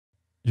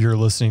You're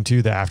listening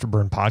to the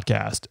Afterburn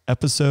Podcast,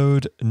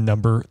 episode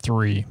number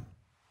 3.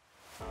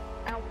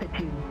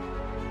 Altitude.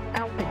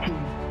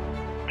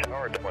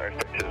 Tower Delaware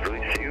Station,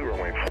 release you,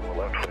 runway 4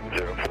 left, wind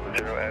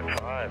 040 at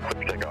 5,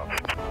 clear for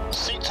takeoff.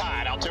 Seat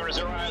tied, altimeter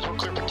 0 eyes, we're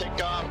clear for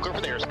takeoff, clear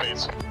for the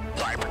airspace.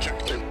 Fire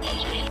projector.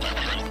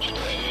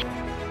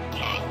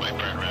 My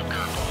brand wrap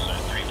curve was at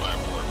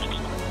 354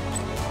 minutes.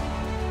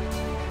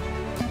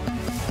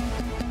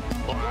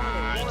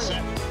 Line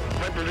set.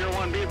 Vector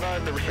 01, be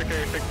advised, the restricted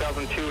area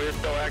 6002 is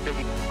still active.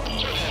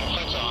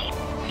 Lights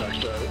on.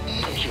 Next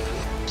picture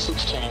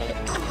 16,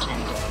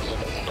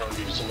 15,000,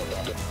 targets in the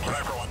bucket.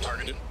 Driver 1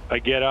 targeted. I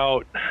get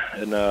out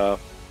and,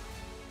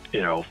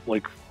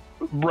 like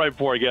right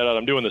before I get out,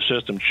 I'm doing the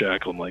system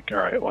check. I'm like, all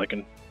right, well, I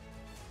can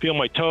feel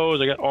my toes.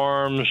 I got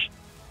arms.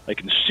 I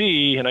can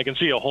see, and I can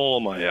see a hole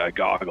in my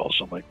goggles.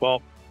 So I'm like,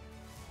 well,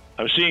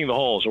 I'm seeing the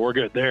hole, so we're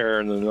good there.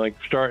 And then like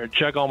starting to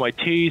check all my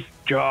teeth,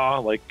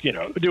 jaw,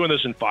 doing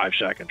this in 5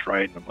 seconds,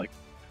 right? And I'm like,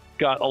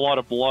 got a lot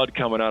of blood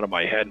coming out of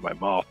my head and my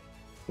mouth.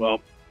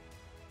 Well,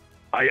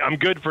 I'm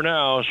good for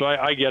now. So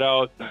I get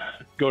out,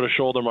 go to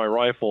shoulder my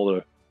rifle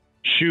to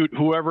shoot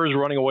whoever's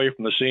running away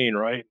from the scene,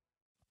 right?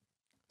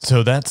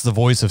 So that's the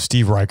voice of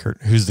Steve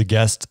Reichert, who's the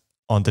guest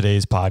on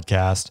today's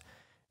podcast.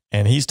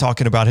 And he's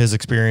talking about his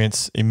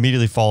experience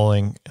immediately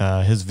following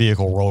his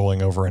vehicle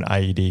rolling over an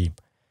IED.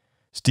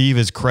 Steve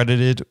is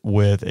credited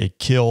with a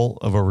kill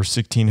of over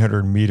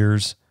 1,600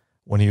 meters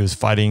when he was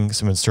fighting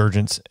some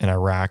insurgents in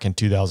Iraq in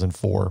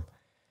 2004.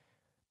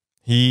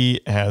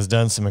 He has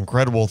done some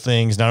incredible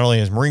things, not only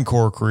in his Marine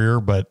Corps career,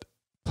 but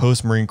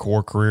post-Marine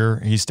Corps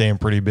career. He's staying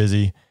pretty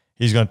busy.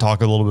 He's going to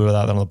talk a little bit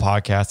about that on the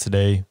podcast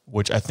today,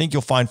 which I think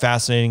you'll find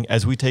fascinating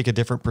as we take a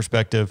different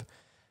perspective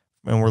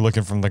and we're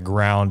looking from the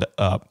ground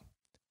up.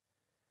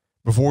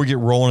 Before we get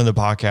rolling in the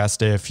podcast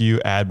today, a few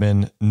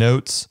admin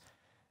notes.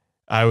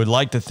 I would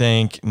like to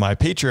thank my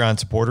Patreon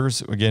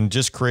supporters. Again,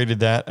 just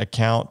created that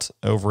account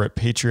over at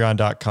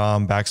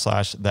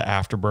patreon.com/the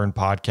Afterburn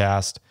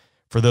Podcast.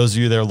 For those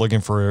of you that are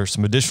looking for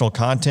some additional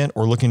content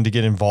or looking to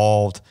get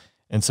involved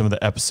in some of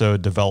the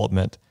episode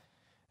development.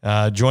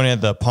 Joining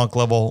at the punk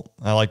level,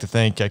 I'd like to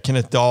thank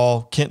Kenneth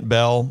Dahl, Kent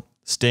Bell,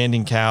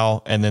 Standing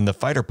Cow, and then the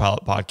Fighter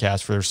Pilot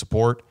Podcast for their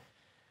support.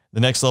 The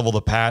next level,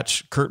 The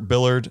Patch, Kurt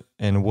Billard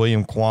and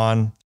William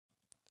Kwan.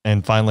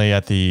 And finally,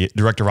 at the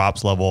Director of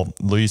Ops level,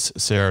 Luis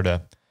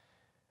Cerda.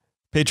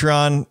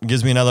 Patreon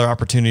gives me another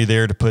opportunity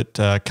there to put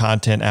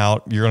content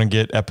out. You're going to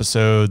get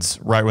episodes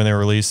right when they're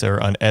released. They're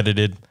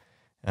unedited.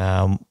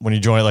 When you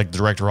join like the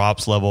Director of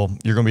Ops level,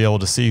 you're going to be able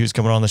to see who's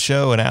coming on the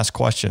show and ask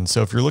questions.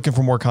 So if you're looking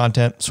for more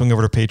content, swing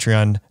over to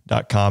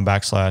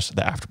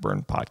patreon.com/the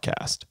Afterburn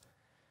Podcast.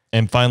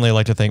 And finally, I'd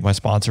like to thank my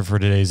sponsor for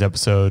today's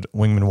episode,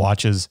 Wingman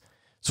Watches.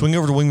 Swing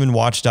over to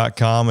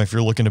wingmanwatch.com if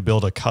you're looking to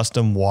build a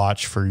custom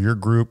watch for your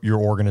group,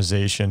 your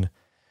organization.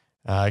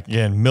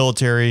 Again,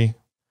 military,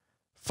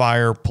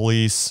 fire,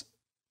 police,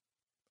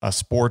 a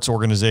sports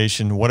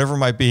organization, whatever it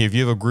might be. If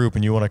you have a group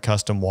and you want a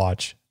custom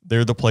watch,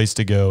 they're the place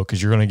to go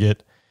because you're going to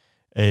get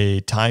a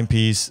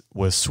timepiece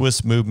with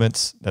Swiss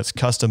movements that's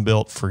custom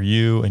built for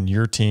you and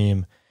your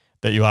team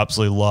that you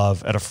absolutely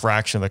love at a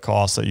fraction of the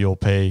cost that you'll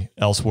pay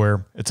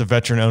elsewhere. It's a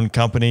veteran-owned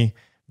company,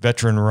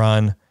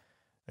 veteran-run.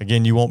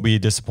 Again, you won't be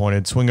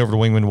disappointed. Swing over to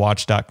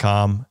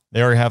wingmanwatch.com.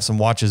 They already have some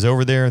watches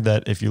over there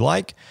that if you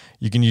like,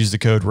 you can use the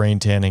code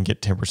RAIN10 and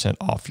get 10%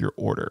 off your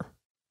order.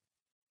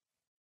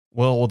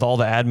 Well, with all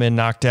the admin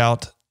knocked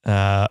out,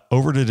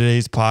 over to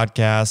today's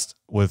podcast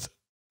with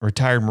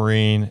retired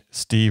Marine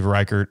Steve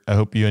Reichert. I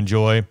hope you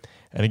enjoy.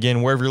 And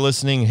again, wherever you're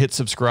listening, hit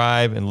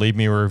subscribe and leave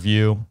me a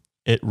review.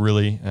 It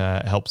really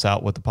helps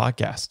out with the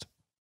podcast.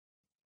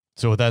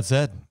 So with that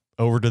said,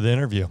 over to the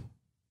interview.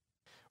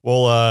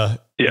 Well,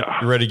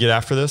 Yeah. you ready to get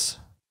after this?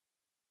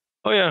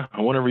 Oh, yeah.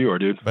 Whenever you are,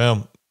 dude.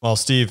 Boom. Well,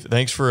 Steve,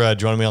 thanks for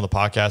joining me on the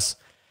podcast.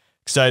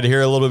 Excited to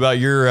hear a little bit about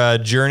your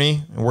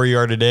journey and where you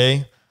are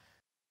today,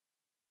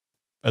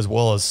 as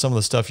well as some of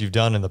the stuff you've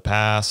done in the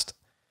past.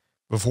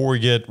 Before we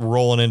get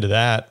rolling into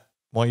that,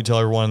 why don't you tell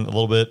everyone a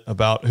little bit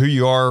about who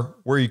you are,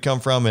 where you come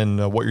from,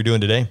 and what you're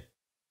doing today?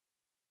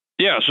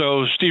 Yeah.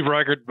 So Steve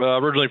Reichert,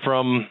 originally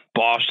from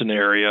Boston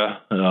area,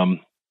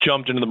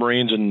 jumped into the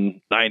Marines in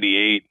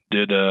 98,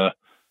 did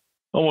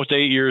almost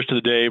 8 years to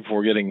the day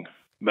before getting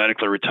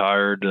medically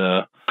retired.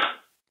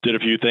 Did a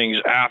few things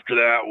after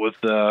that with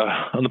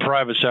on the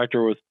private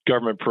sector with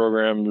government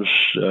programs,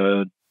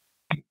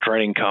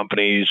 training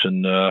companies,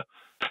 and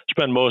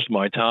spend most of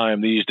my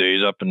time these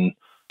days up in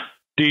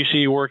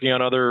DC working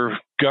on other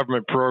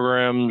government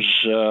programs,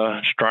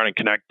 just trying to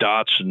connect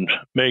dots and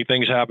make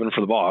things happen for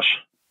the boss.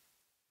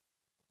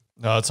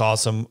 No, that's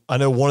awesome. I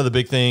know one of the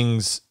big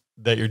things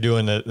that you're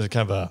doing that is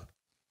kind of a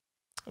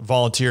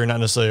volunteer, not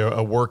necessarily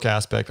a work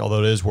aspect, although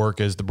it is work,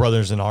 is the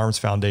Brothers in Arms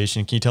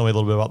Foundation. Can you tell me a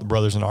little bit about the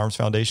Brothers in Arms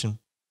Foundation?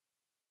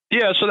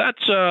 Yeah, so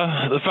that's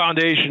the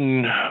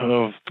foundation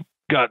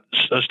got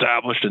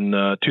established in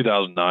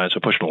 2009, so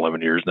pushing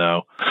 11 years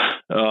now,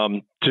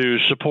 to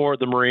support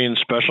the Marine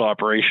Special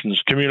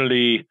Operations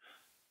community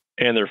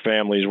and their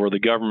families, where the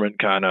government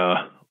kind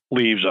of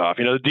leaves off.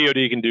 The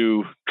DoD can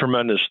do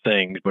tremendous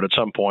things, but at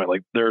some point,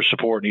 like, their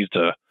support needs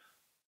to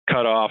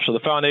cut off. So the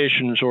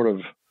foundation sort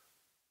of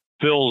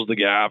fills the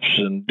gaps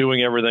and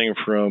doing everything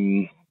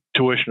from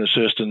tuition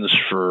assistance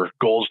for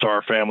Gold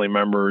Star family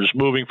members,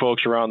 moving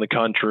folks around the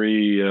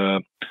country,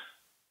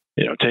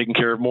 taking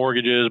care of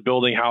mortgages,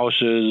 building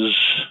houses,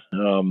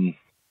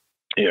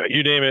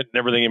 you name it, and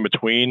everything in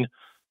between,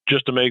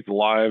 just to make the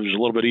lives a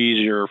little bit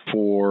easier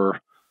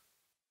for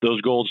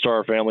those Gold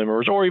Star family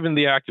members, or even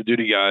the active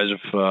duty guys.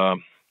 If I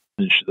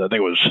think it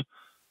was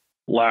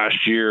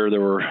last year, there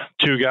were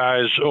 2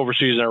 guys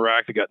overseas in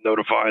Iraq that got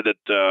notified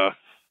that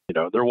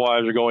their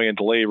wives are going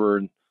into labor,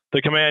 and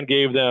the command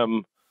gave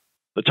them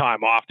the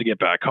time off to get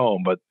back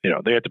home, but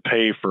they had to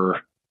pay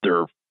for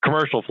their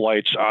commercial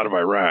flights out of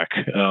Iraq.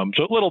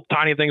 So little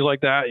tiny things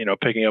like that,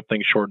 picking up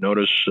things short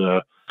notice,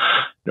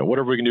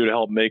 whatever we can do to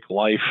help make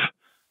life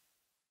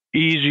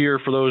easier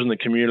for those in the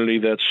community,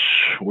 that's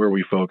where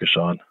we focus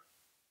on.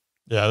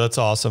 Yeah, that's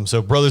awesome.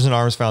 So Brothers in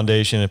Arms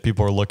Foundation, if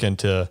people are looking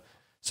to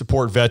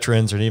support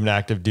veterans or even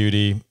active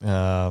duty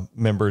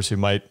members who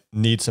might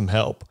need some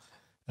help,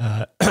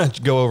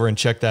 go over and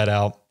check that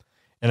out.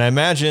 And I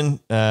imagine,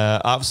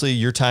 obviously,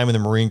 your time in the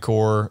Marine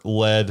Corps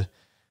led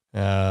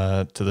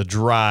to the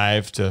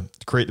drive to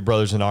create the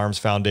Brothers in Arms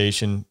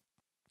Foundation.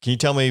 Can you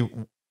tell me,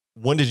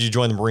 when did you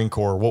join the Marine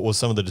Corps? What was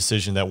some of the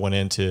decision that went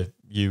into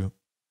you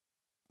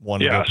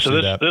wanting to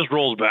pursue that? This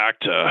rolls back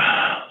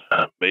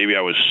to maybe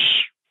I was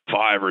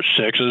 5 or 6.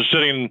 I was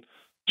sitting in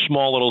a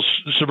small little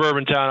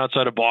suburban town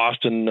outside of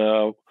Boston,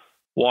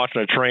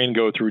 watching a train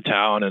go through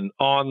town, and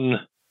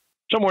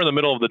somewhere in the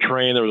middle of the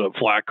train, there was a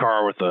flat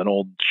car with an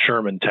old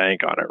Sherman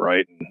tank on it,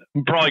 right? And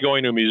I'm probably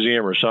going to a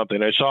museum or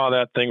something. I saw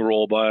that thing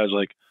roll by. I was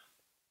like,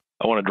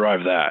 I want to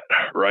drive that,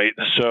 right?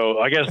 So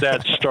I guess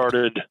that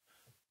started.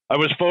 I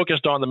was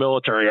focused on the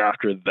military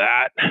after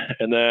that.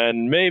 And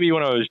then maybe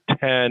when I was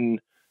 10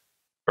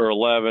 or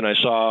 11, I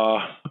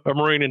saw a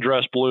Marine in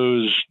dress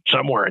blues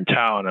somewhere in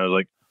town. I was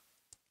like,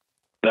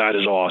 that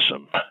is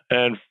awesome.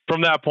 And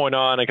from that point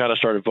on, I kind of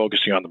started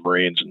focusing on the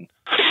Marines, and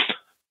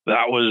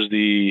that was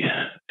the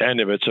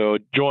end of it. So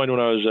joined when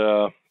I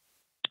was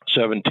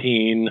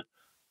 17,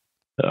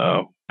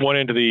 went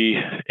into the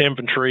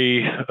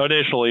infantry.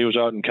 Initially, was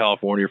out in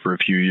California for a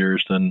few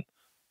years, then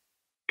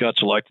got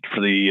selected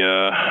for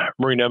the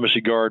Marine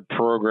Embassy Guard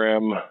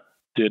program,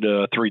 did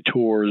 3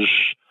 tours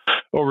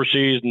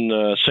overseas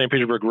in St.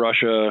 Petersburg,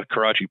 Russia,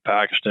 Karachi,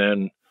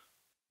 Pakistan,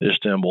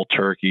 Istanbul,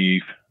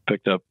 Turkey,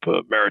 picked up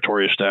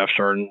meritorious staff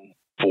sergeant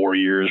 4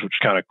 years, which is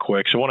kind of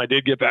quick. So when I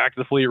did get back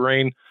to the fleet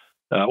reign,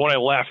 when I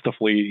left the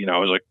fleet, I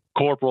was a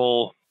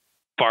corporal,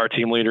 fire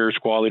team leader,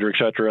 squad leader,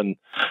 etc. And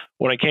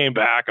when I came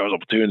back, I was a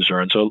platoon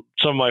sergeant. So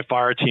some of my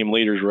fire team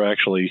leaders were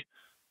actually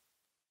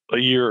a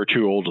year or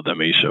 2 older than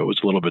me. So it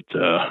was a little bit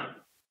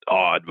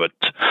odd, but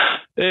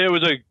it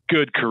was a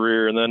good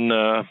career. And then,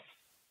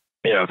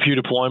 a few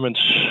deployments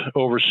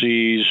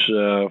overseas.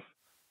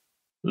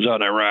 Was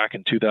out in Iraq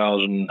in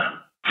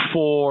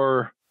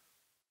 2004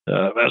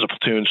 as a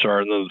platoon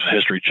sergeant. The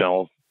History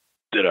Channel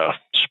did a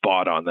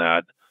spot on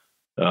that.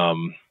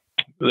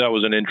 That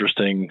was an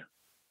interesting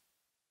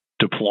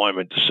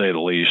deployment, to say the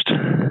least.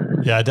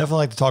 Yeah, I'd definitely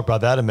like to talk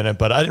about that in a minute,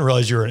 but I didn't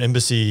realize you were an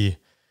embassy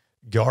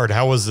guard.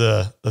 How was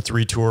the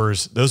 3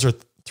 tours? Those are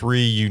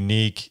 3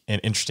 unique and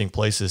interesting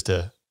places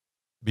to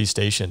be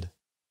stationed.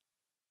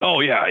 Oh,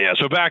 yeah.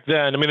 So back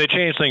then, they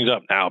changed things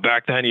up now.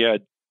 Back then, you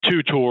had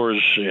 2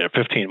 tours,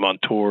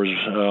 15-month tours.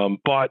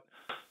 But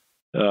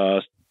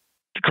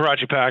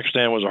Karachi,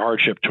 Pakistan was a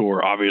hardship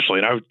tour, obviously.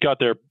 And I got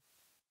there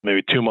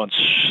maybe 3 months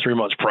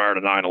prior to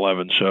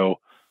 9/11. So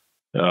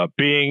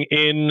being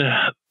in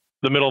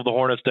the middle of the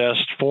Hornets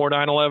nest for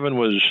 9/11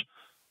 was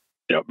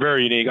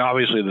very unique.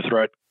 Obviously, the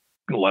threat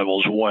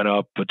levels went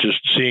up, but just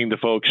seeing the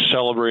folks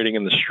celebrating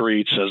in the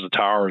streets as the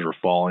towers were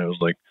falling, it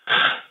was like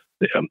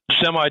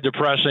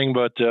semi-depressing,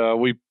 but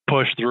we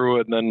pushed through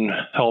it and then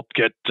helped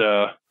get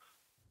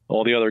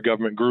all the other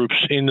government groups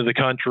into the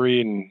country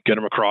and get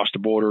them across the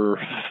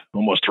border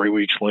almost 3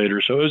 weeks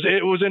later. So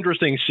it was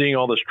interesting seeing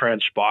all this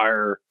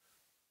transpire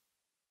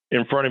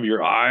in front of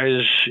your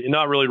eyes. You're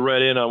not really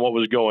read in on what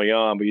was going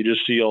on, but you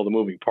just see all the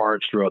moving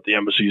parts throughout the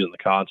embassies and the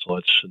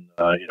consulates. And,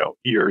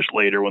 years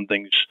later when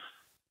things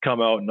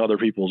come out in other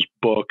people's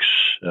books,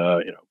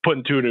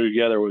 putting 2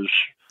 together was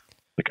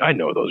like, I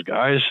know those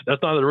guys.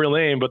 That's not their real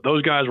name, but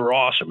those guys were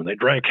awesome and they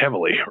drank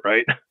heavily,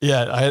 right?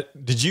 Yeah.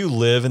 Did you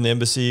live in the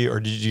embassy, or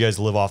did you guys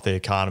live off the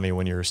economy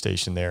when you were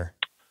stationed there?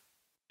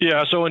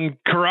 Yeah. So in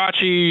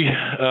Karachi,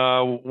 there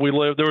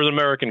was an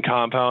American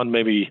compound,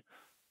 maybe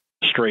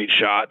straight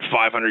shot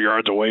 500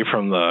 yards away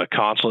from the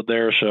consulate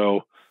there.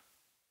 So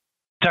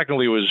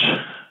technically it was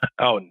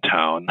out in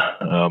town.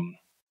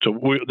 So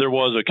there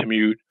was a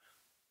commute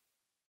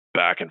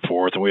back and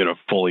forth, and we had a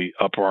fully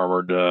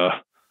up-armored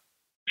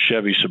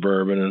Chevy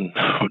Suburban, and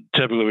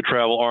typically we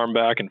travel armed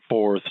back and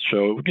forth.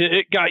 So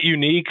it got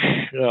unique.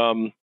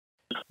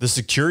 The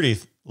security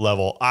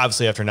level,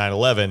 obviously after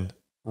 9/11,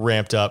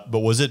 ramped up, but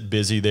was it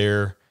busy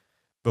there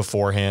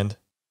beforehand?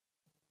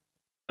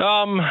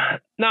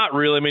 Not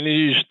really. I mean,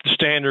 you just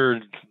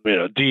standard,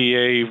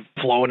 DEA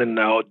flowing in and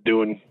out,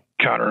 doing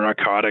counter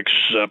narcotics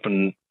up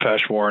in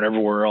Peshawar and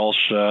everywhere else.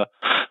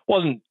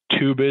 Wasn't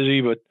too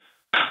busy, but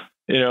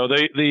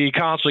the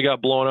consulate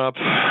got blown up.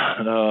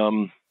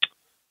 I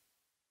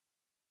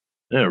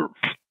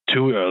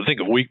think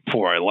a week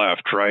before I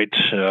left. Right.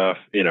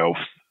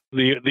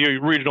 The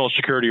regional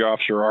security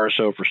officer,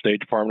 RSO for State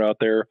Department out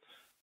there,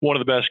 one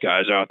of the best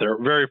guys out there,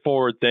 very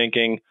forward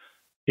thinking.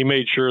 He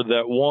made sure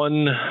that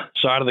one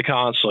side of the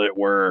consulate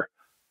where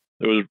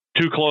it was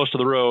too close to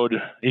the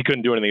road, he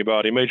couldn't do anything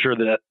about it. He made sure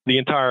that the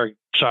entire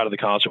side of the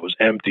consulate was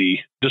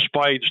empty,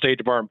 despite State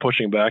Department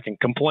pushing back and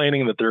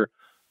complaining that they're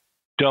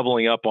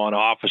doubling up on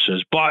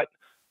offices. But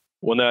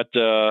when that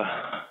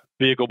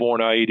vehicle-borne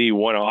IED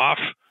went off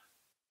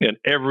and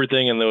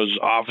everything in those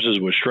offices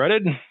was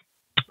shredded,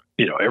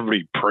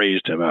 everybody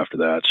praised him after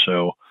that.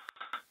 So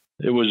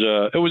it was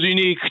a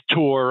unique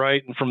tour,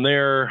 right? And from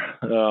there,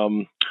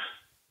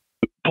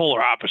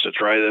 polar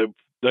opposites, right?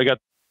 They got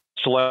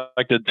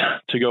selected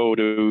to go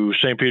to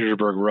St.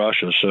 Petersburg,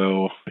 Russia.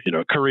 So,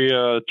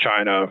 Korea,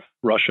 China,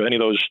 Russia, any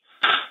of those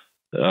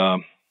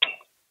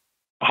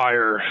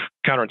higher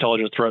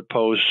counterintelligence threat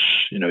posts,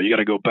 you got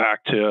to go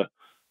back to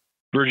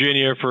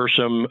Virginia for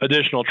some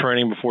additional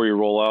training before you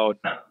roll out.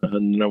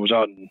 And I was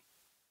out in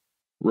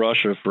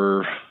Russia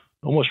for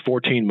almost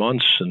 14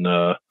 months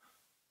and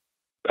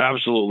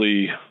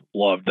absolutely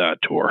loved that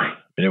tour.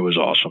 It was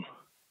awesome.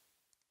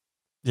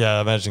 Yeah,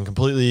 I imagine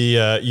completely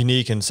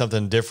unique and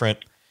something different.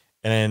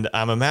 And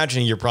I'm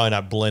imagining you're probably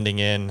not blending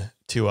in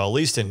to, at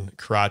least in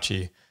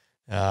Karachi,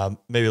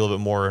 maybe a little bit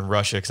more in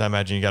Russia, because I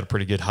imagine you got a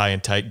pretty good high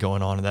and tight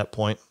going on at that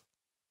point.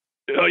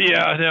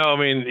 Yeah, no, I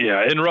mean,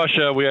 yeah, in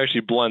Russia, we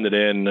actually blended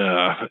in.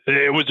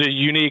 It was a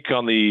unique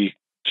on the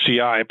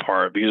CI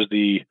part because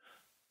the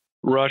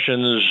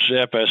Russians,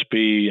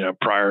 FSB,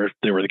 prior,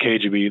 they were the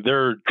KGB,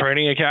 their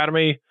training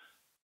academy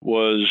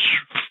was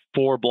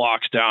 4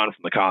 blocks down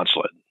from the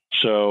consulate.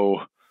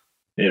 So,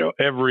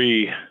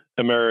 every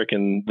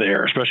American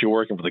there, especially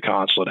working for the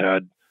consulate,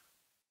 had,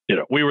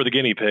 we were the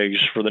guinea pigs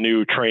for the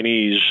new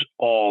trainees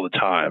all the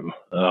time.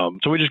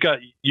 So we just got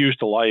used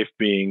to life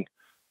being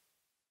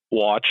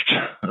watched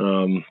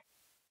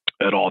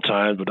at all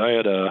times. But I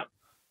had a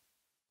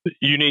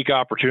unique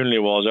opportunity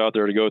while I was out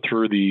there to go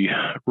through the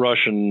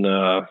Russian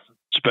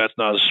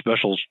Spetsnaz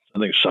special, I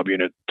think,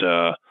 subunit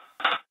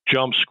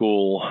jump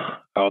school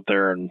out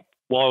there. And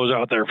while I was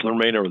out there for the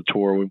remainder of the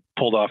tour, we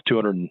pulled off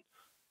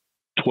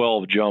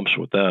 212 jumps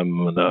with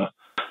them. And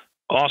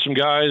awesome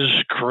guys,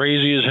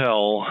 crazy as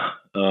hell.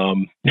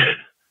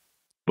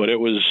 But it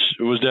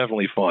was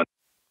definitely fun.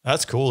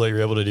 That's cool that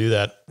you're able to do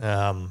that.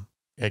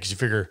 Because you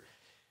figure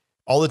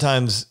all the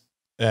times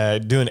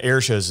doing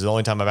air shows is the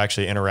only time I've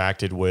actually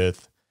interacted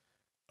with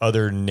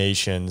other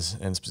nations,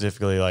 and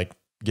specifically like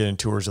getting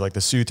tours of like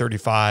the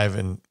Su-35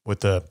 and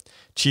with the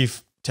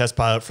chief test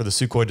pilot for the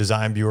Sukhoi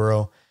Design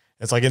Bureau.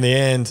 It's like in the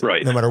end,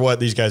 right, no matter what,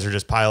 these guys are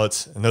just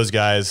pilots, and those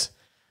guys,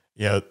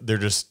 they're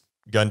just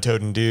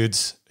gun-toting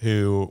dudes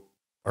who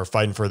are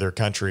fighting for their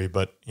country.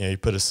 But you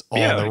put us all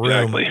in the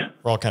room, exactly.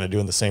 We're all kind of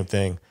doing the same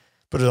thing.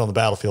 Put it on the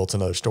battlefield, it's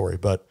another story.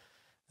 But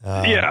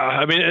yeah,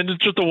 I mean, and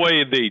it's just the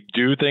way they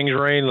do things,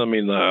 Rain. I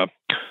mean,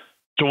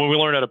 so when we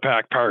learned how to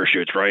pack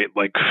parachutes, right?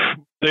 Like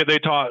they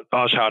taught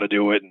us how to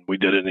do it, and we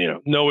did it.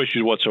 No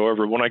issues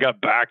whatsoever. When I got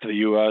back to the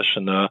U.S.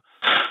 and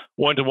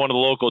went to one of the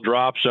local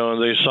drop zones,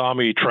 they saw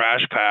me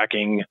trash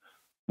packing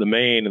the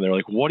main, and they're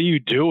like, "What are you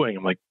doing?"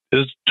 I'm like,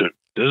 "This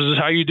is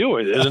how you do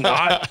it, isn't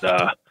it?"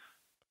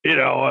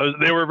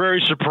 They were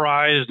very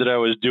surprised that I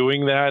was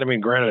doing that. I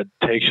mean, granted,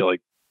 it takes you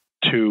like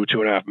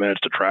 2.5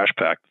 minutes to trash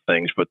pack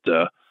things, but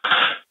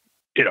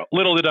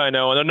little did I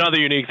know. And another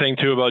unique thing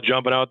too about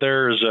jumping out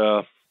there is,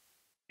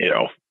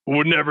 we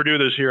would never do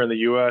this here in the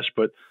U.S.,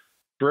 but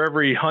for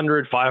every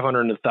 100, 500,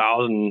 and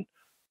 1,000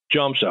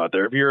 jumps out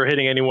there, if you're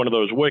hitting any one of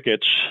those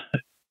wickets,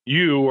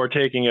 you are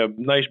taking a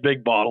nice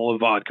big bottle of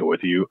vodka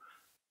with you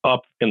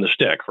up in the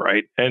stick,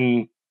 right?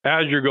 And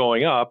as you're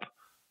going up,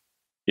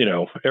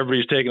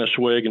 everybody's taking a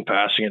swig and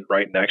passing it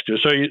right next to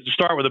it. So you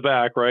start with the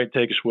back, right?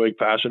 Take a swig,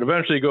 pass it.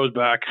 Eventually it goes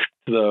back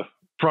to the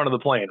front of the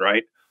plane,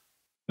 right?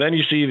 Then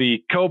you see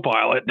the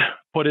co-pilot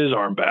put his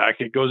arm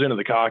back. It goes into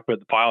the cockpit.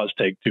 The pilots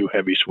take 2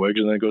 heavy swigs,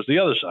 and then it goes to the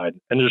other side,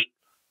 and just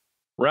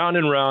round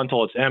and round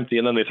until it's empty,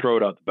 and then they throw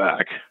it out the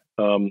back.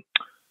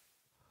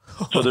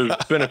 So there's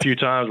been a few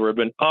times where I've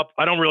been up.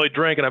 I don't really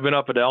drink, and I've been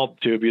up at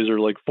altitude because there's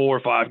like 4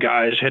 or 5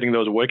 guys hitting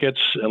those wickets,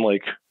 and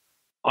like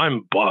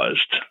I'm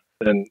buzzed,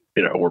 and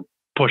we're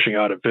pushing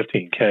out at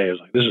 15K. I was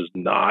like, this is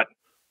not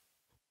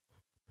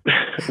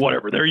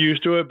whatever. They're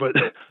used to it, but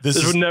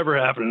this would never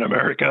happen in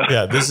America.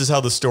 Yeah, this is how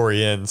the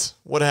story ends.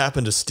 What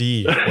happened to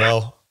Steve?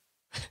 Well,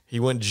 he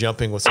went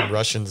jumping with some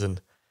Russians,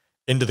 and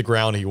into the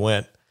ground he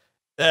went.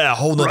 Yeah,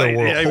 whole nother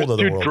world. Yeah, he was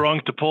too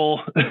drunk to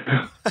pull.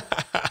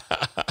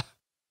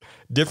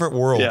 Different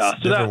worlds. Yeah,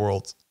 so different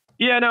worlds.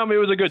 Yeah, no, I mean,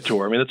 it was a good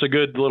tour. I mean, it's a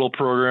good little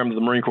program that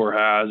the Marine Corps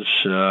has.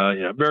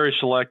 Very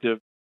selective.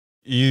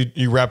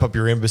 You wrap up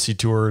your embassy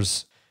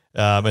tours,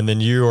 and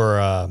then you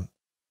are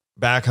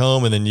back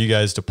home, and then you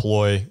guys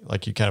deploy,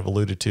 like you kind of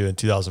alluded to in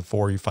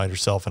 2004, you find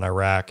yourself in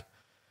Iraq.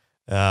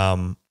 So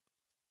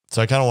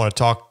I kind of want to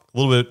talk a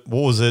little bit.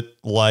 What was it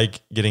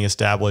like getting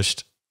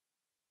established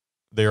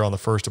there on the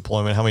first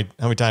deployment? How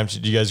many times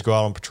did you guys go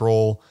out on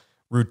patrol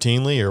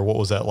routinely, or what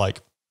was that like?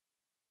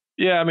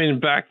 Yeah, I mean,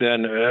 back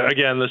then,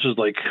 again, this is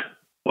like,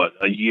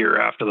 a year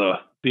after the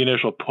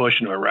initial push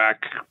into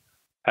Iraq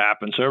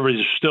happened. So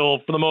everybody's still,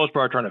 for the most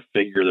part, trying to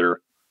figure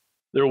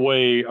their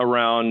way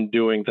around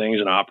doing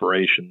things in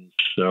operations.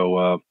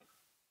 So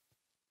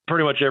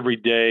pretty much every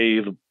day,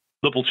 the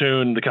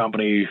platoon, the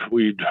company,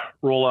 we'd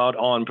roll out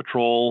on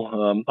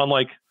patrol.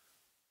 Unlike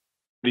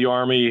the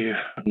Army,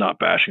 not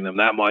bashing them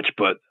that much,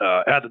 but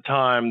at the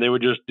time, they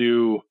would just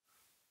do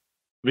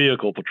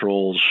vehicle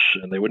patrols,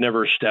 and they would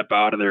never step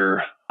out of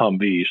their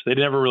Humvees. They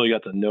never really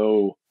got to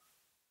know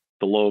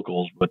the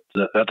locals, but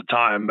at the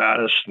time,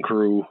 Mattis and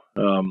crew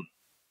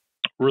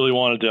really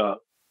wanted to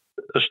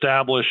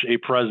establish a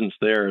presence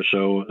there.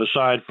 So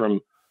aside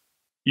from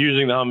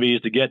using the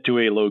Humvees to get to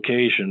a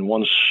location,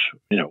 once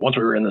we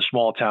were in the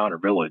small town or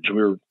village,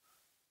 we were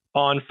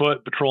on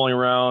foot patrolling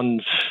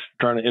around,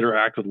 trying to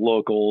interact with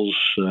locals.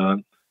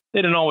 They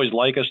didn't always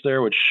like us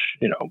there, which,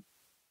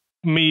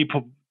 me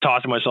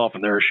tossing myself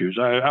in their shoes,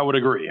 I would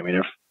agree. I mean,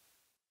 if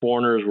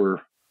foreigners were,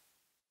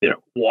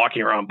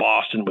 walking around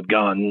Boston with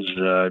guns,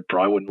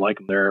 probably wouldn't like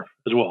them there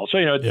as well. So,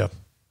 it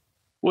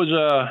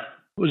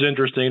was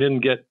interesting. Didn't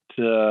get,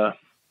 there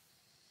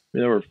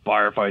were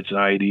firefights and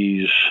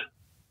IEDs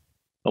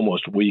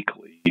almost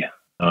weekly.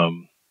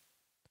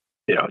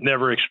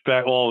 Never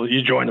expect, well,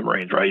 you join the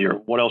Marines, right?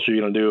 What else are you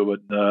going to do?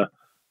 But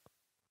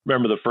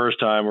remember the first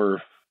time we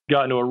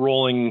got into a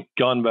rolling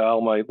gun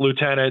battle. My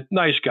lieutenant,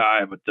 nice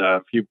guy, but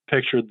if you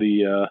pictured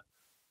the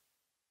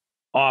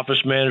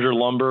office manager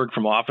Lumberg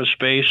from Office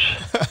Space,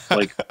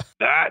 like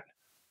that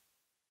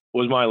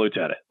was my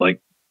lieutenant.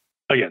 Like,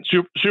 again,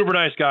 super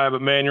nice guy,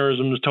 but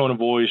mannerisms, tone of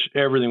voice,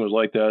 everything was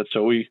like that.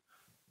 So we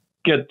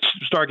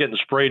start getting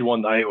sprayed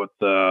one night with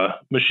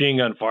machine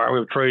gun fire. We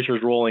have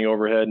tracers rolling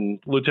overhead, and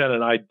Lieutenant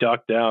and I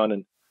duck down,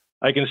 and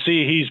I can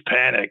see he's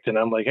panicked, and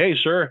I'm like, "Hey,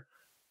 sir,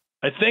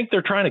 I think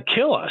they're trying to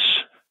kill us."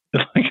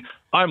 Like,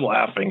 I'm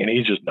laughing, and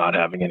he's just not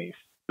having any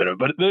bit of.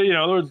 But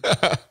there were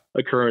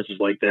occurrences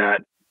like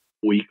that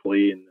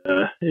weekly, and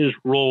you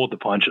just roll with the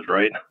punches,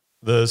 right?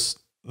 The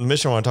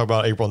mission I want to talk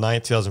about, April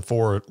 9th,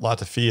 2004,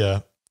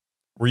 Latvia.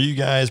 Were you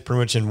guys pretty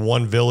much in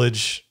one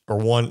village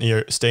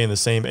or stay in the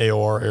same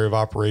AOR area of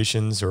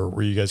operations, or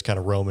were you guys kind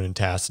of roaming and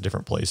tasked to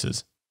different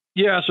places?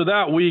 Yeah, so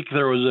that week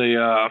there was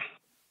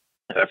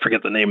I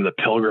forget the name of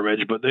the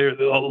pilgrimage, but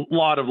a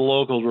lot of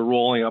locals were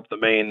rolling up the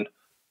main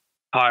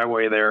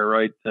highway there,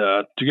 right,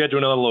 to get to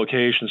another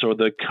location. So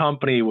the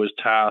company was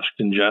tasked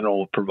in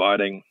general with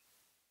providing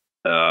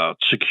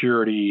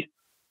security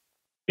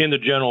in the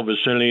general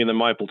vicinity. And then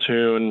my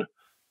platoon,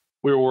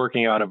 we were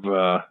working out of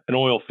an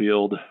oil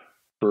field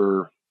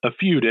for a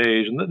few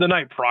days. And the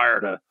night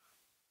prior to,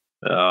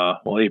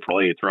 April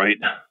 8th, right,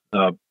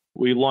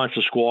 we launched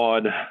a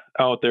squad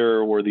out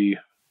there where the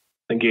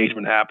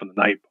engagement happened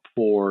the night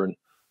before. And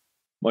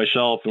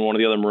myself and one of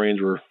the other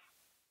Marines were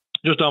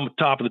just on the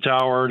top of the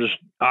tower, just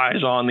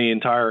eyes on the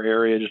entire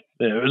area.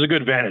 It was a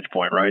good vantage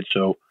point, right?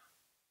 So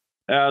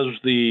as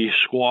the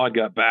squad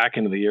got back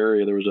into the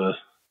area, there was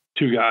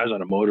two guys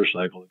on a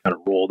motorcycle that kind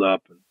of rolled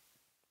up and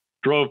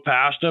drove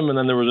past him, and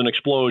then there was an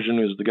explosion.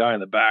 It was the guy in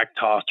the back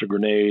tossed a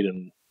grenade,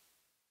 and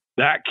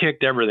that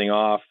kicked everything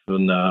off.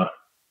 And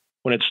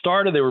when it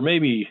started, they were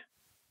maybe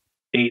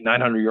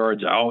 800-900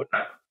 yards out.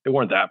 They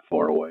weren't that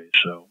far away.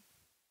 So,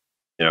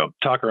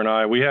 Tucker and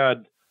I, we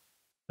had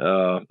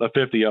a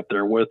 50 up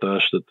there with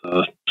us that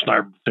the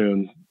sniper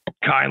platoon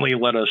kindly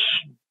let us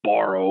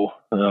borrow.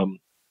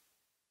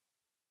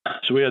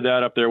 So we had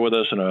that up there with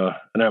us, and an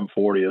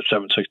M40, a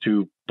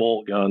 7.62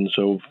 bolt gun.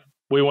 So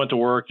we went to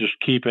work just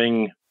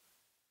keeping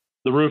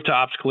the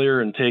rooftops clear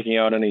and taking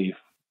out any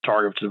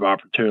targets of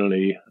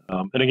opportunity.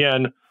 And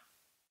again,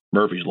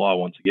 Murphy's Law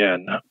once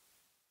again.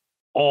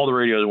 All the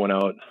radios went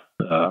out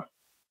for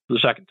the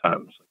second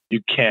time.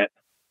 You can't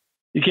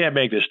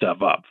make this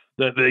stuff up.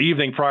 The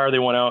evening prior, they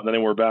went out, and then they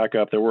were back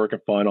up. They're working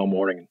fine all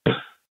morning.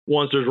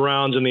 Once there's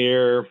rounds in the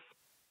air,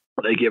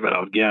 they give it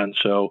out again.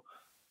 So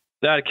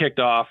that kicked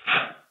off,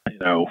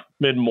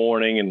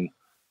 mid-morning, and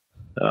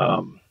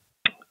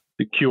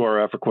the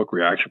QRF, or Quick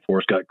Reaction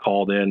Force, got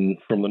called in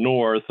from the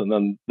north, and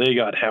then they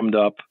got hemmed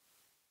up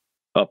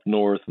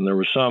north, and there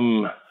was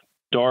some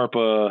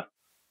DARPA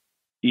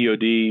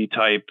EOD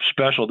type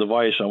special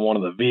device on one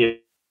of the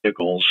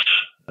vehicles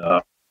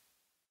that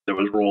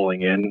was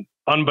rolling in,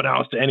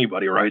 unbeknownst to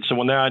anybody, right? So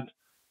when that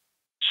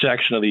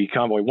section of the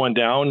convoy went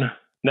down,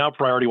 now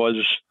priority was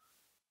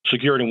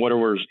securing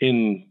whatever's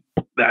in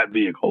that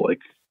vehicle. Like,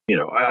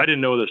 I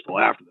didn't know this till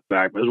after the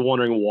fact, but I was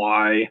wondering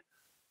why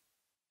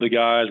the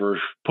guys were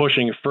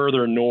pushing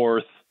further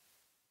north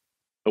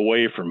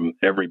away from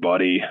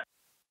everybody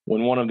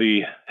when one of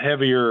the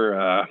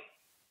heavier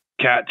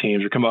CAT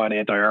teams, or Combined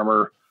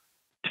Anti-Armor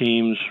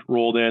teams,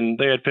 rolled in.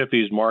 They had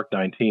 50s Mark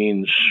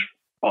 19s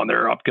on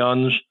their up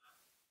guns.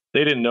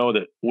 they didn't know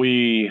that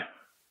we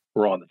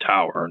were on the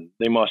tower, and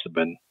they must have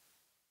been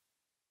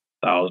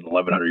 1,000,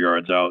 1,100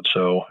 yards out.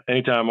 So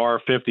anytime our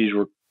 50s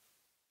were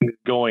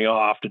going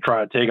off to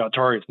try to take out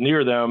targets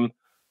near them,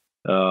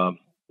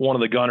 one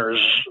of the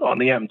gunners on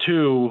the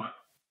M2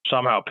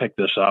 somehow picked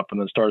this up and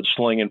then started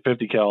slinging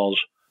 50 cals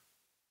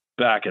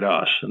back at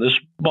us. And this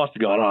must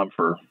have gone on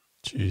for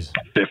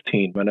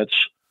 15 minutes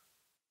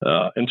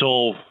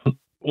until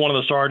one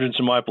of the sergeants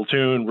in my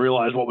platoon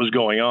realized what was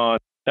going on.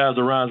 As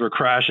the rounds were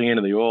crashing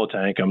into the oil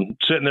tank, I'm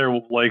sitting there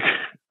like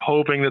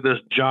hoping that this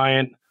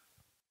giant,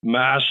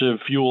 massive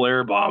fuel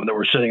air bomb that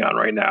we're sitting on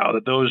right now,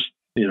 that those,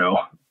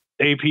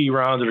 AP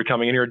rounds that are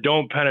coming in here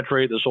don't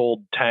penetrate this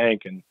old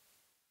tank and,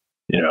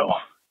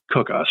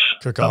 cook us.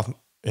 Cook off,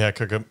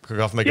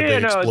 make a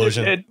big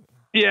explosion.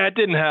 It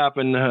didn't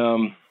happen.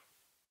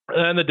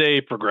 And the day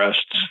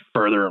progressed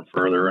further and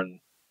further. And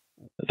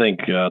I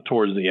think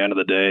towards the end of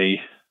the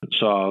day, I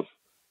saw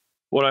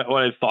what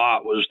I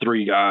thought was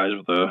 3 guys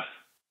with a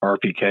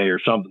RPK or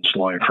something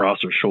slung across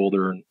their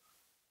shoulder. And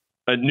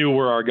I knew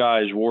where our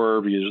guys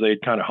were because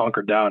they'd kind of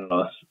hunkered down in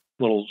a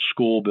little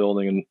school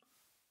building, and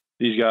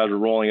these guys were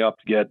rolling up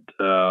to get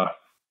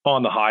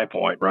on the high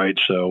point, right?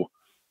 So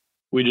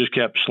we just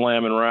kept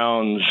slamming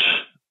rounds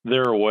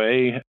their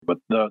way. But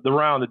the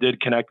round that did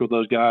connect with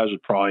those guys was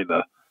probably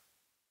the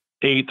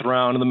 8th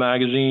round of the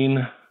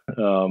magazine.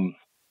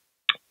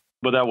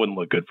 But that wouldn't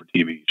look good for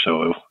TV.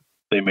 So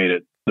they made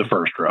it the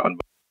first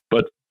round.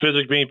 But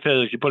physics being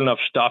physics, you put enough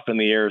stuff in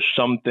the air,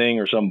 something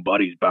or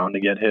somebody's bound to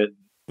get hit.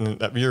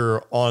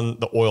 You're on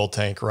the oil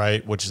tank,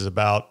 right? Which is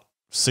about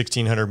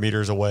 1,600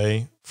 meters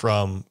away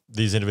from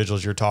these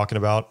individuals you're talking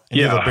about. And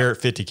you have a Barrett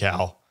 50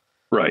 cal.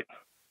 Right.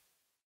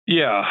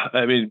 Yeah.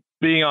 I mean,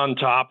 being on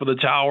top of the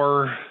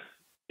tower,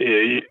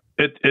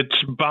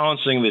 it's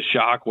bouncing the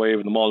shock wave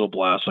and the muzzle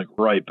blast like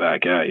right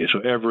back at you.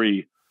 So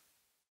every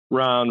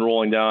round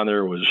rolling down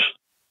there was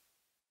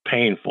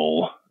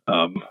painful.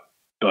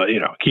 But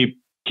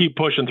keep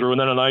pushing through. And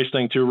then a nice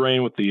thing too,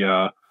 Rain, with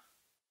the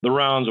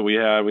rounds that we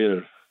had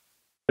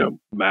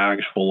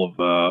mags full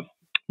of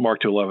Mark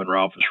 211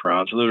 Raufoss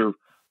rounds. So those are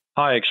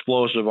high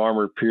explosive,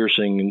 armor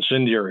piercing,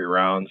 incendiary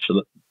rounds.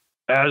 So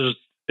that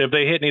if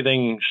they hit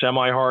anything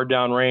semi-hard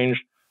downrange,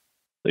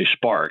 they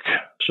spark.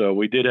 So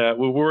we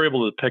were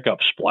able to pick up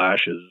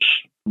splashes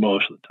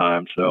most of the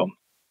time. So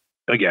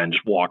again,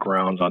 just walk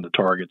rounds onto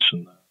targets.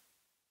 And I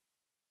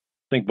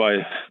think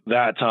by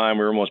that time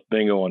we were almost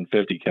bingo on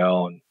 50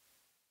 cal, and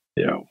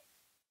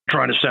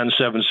trying to send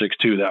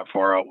 7.62 that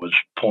far out was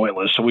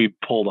pointless. So we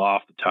pulled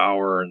off the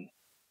tower, and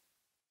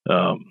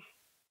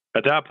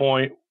at that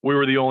point we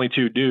were the only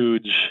 2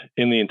 dudes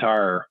in the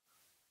entire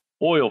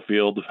oil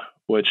field,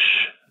 which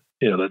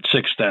that's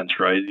 6 stents,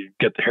 right? You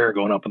get the hair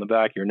going up in the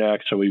back of your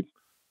neck. So we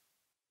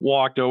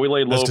walked over, we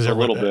laid low for a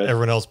little bit.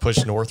 Everyone else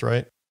pushed north,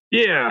 right?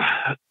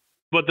 Yeah.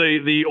 But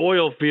the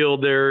oil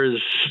field the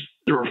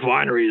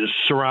refinery is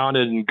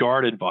surrounded and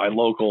guarded by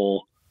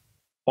local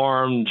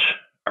armed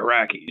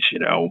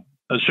Iraqis,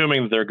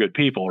 assuming that they're good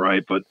people,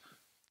 right? But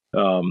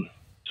so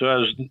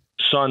as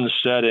sun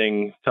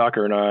setting,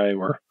 Tucker and I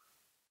were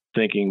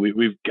thinking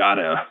we've got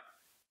to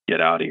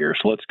get out of here.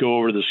 So let's go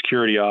over to the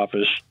security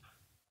office,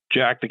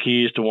 jack the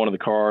keys to one of the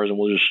cars, and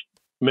we'll just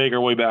make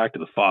our way back to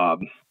the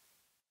fob.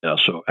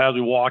 So as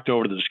we walked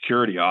over to the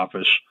security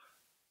office,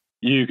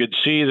 you could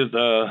see that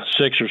the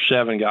 6 or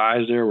 7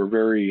 guys there were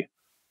very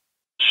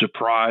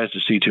surprised to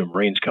see 2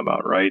 Marines come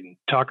out, right? And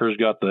Tucker's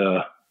got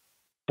the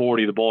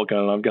 40, the bolt gun,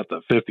 and I've got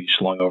the 50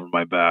 slung over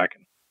my back.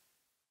 And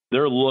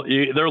they're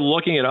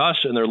looking at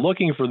us, and they're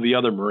looking for the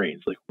other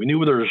Marines. Like, we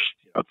knew there's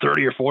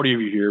 30 or 40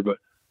 of you here, but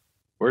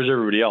where's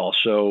everybody else?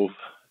 So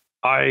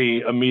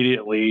I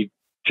immediately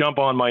jump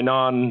on my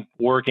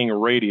non-working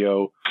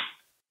radio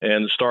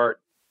and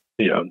start,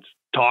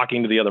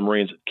 talking to the other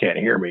Marines that can't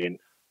hear me. And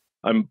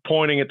I'm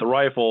pointing at the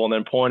rifle and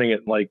then pointing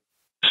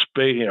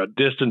at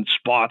distant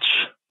spots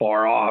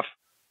far off,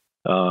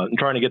 and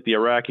trying to get the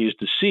Iraqis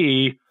to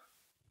see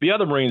the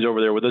other Marines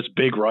over there with this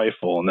big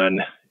rifle. And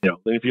then, then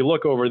if you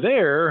look over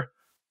there,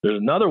 there's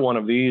another one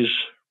of these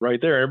right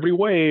there. Every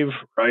wave,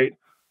 right?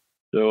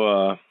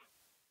 So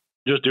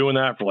just doing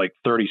that for like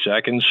 30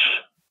 seconds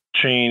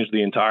changed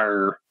the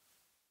entire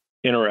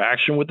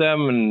interaction with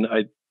them. And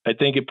I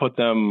think it put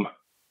them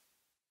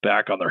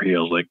back on their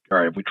heels. Like, all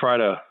right, if we try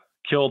to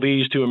kill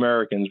these 2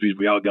 Americans because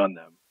we outgunned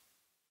them,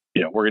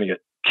 we're going to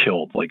get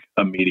killed like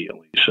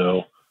immediately.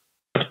 So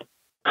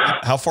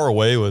how far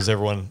away was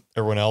everyone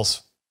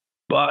else?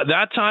 But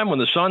that time when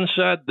the sun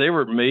set, they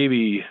were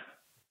maybe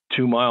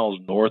 2 miles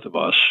north of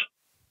us.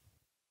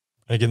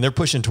 Again, they're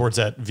pushing towards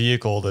that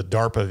vehicle, the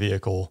DARPA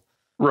vehicle,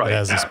 right? That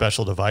has a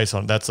special device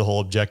on it. That's the whole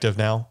objective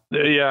now.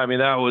 Yeah, I mean,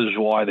 that was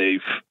why they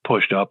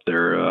pushed up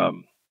there.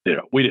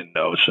 We didn't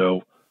know.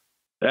 So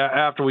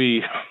after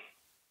we,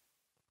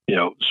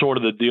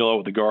 sorted the deal out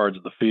with the guards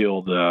at the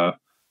field,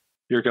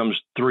 here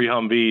comes 3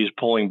 Humvees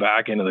pulling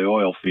back into the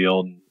oil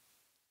field.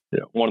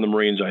 One of the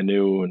Marines I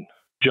knew and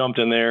jumped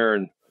in there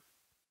and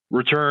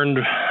returned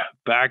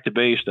back to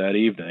base that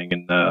evening.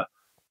 And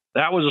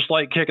that was a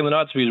slight kick in the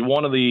nuts because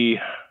one of the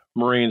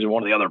Marines in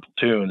one of the other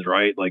platoons,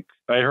 right? Like,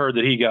 I heard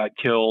that he got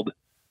killed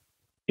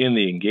in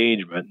the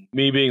engagement.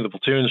 Me being the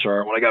platoon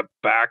sergeant, when I got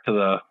back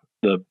to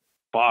the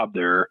fob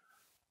there,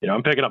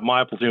 I'm picking up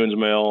my platoon's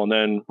mail, and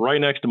then right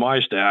next to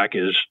my stack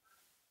is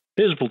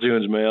his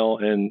platoon's mail,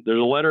 and there's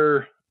a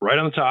letter right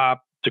on the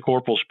top to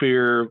Corporal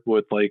Spear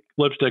with like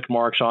lipstick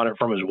marks on it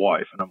from his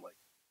wife. And I'm like,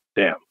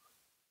 damn,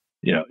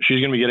 she's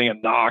going to be getting a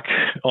knock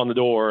on the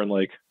door in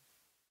like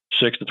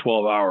 6 to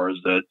 12 hours.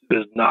 That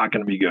is not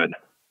going to be good.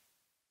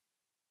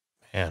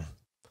 Man.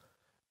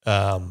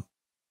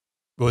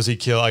 Was he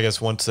killed, I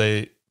guess, once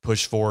they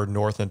pushed forward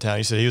north in town?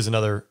 You said he was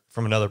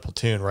from another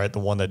platoon, right? The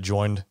one that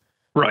joined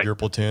your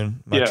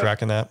platoon. Am I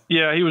tracking that?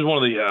 Yeah, he was one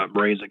of the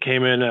Marines that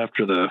came in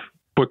after the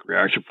quick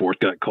reaction force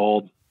got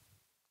called.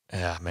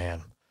 Yeah,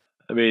 man.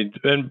 I mean,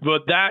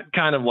 but that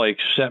kind of like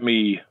it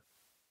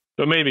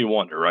made me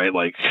wonder, right?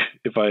 Like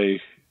and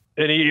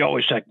you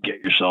always second get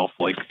yourself,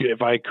 like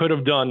if I could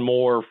have done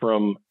more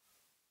from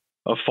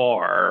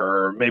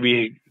afar, or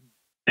maybe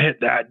hit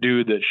that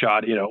dude that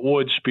shot,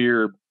 would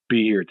Spear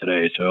be here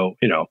today? So,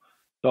 it's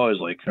always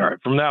like, all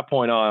right, from that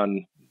point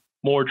on,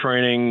 more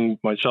training,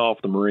 myself,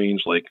 the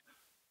Marines, like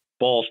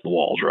balls to the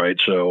walls, right?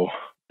 So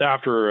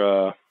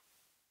after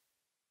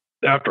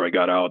I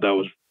got out, that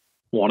was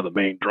one of the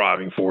main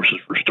driving forces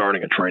for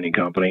starting a training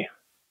company.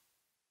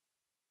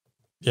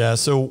 Yeah.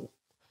 So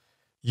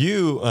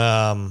you're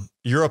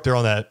up there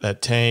on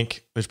that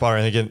tank, which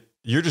probably, again,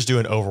 you're just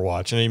doing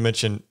Overwatch. And you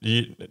mentioned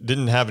you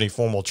didn't have any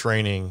formal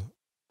training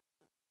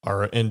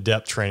or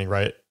in-depth training,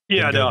 right?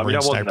 Yeah, no, I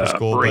wasn't a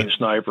Marine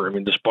sniper. I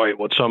mean, despite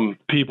what some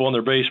people in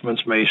their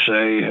basements may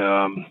say,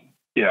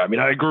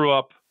 I grew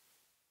up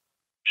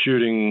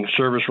shooting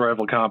service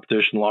rifle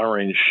competition, long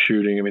range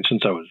shooting. I mean,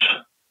 since I was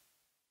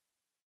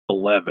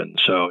 11.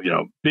 So,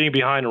 being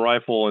behind a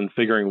rifle and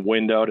figuring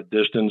wind out at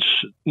distance,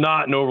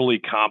 not an overly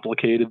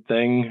complicated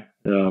thing,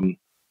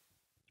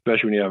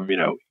 especially when you have,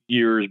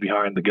 years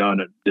behind the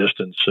gun at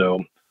distance.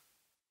 So,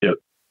 yeah.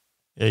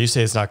 Yeah, you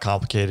say it's not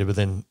complicated, but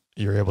then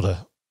you're able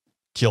to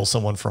kill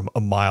someone from a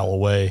mile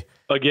away.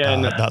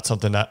 Again, not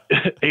something that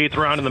 8th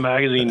round in the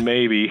magazine,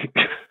 maybe.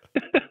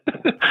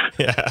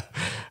 Yeah.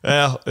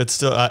 Well, it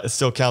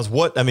still counts.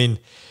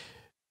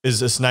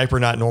 Is a sniper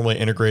not normally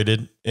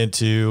integrated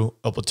into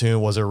a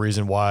platoon? Was there a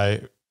reason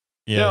why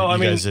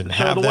guys didn't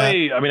have that?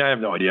 I have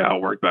no idea how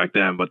it worked back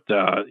then, but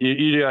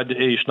you had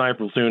a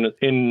sniper platoon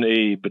in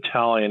a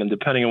battalion, and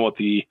depending on what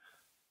the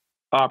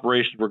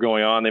operations were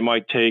going on, they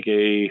might take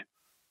a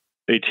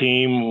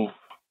team.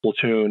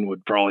 Platoon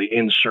would probably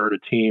insert a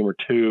team or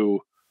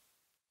two,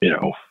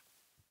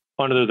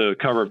 under the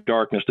cover of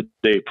darkness the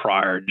day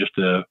prior, just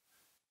to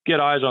get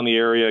eyes on the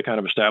area, kind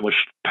of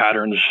establish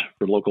patterns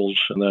for locals.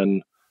 And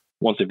then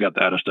once they've got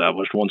that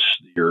established, once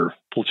your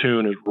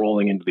platoon is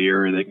rolling into the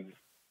area, they can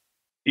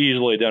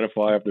easily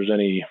identify if there's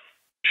any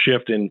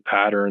shift in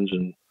patterns,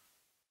 and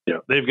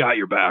they've got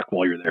your back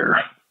while you're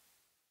there.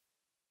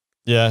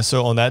 Yeah.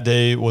 So on that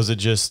day, was it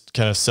just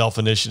kind of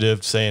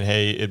self-initiative saying,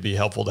 hey, it'd be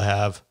helpful to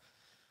have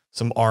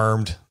some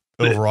armed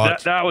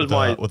Overwatch? That was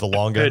with a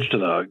long pitch to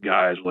the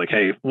guys. Like,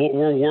 hey,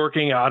 we're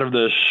working out of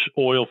this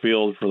oil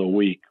field for the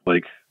week.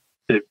 Like,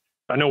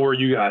 I know where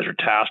you guys are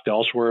tasked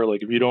elsewhere.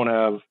 Like, if you don't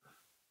have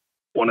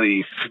one of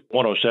the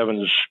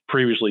 107s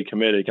previously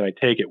committed, can I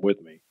take it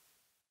with me?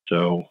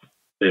 So,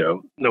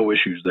 no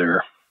issues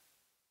there.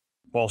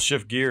 Well,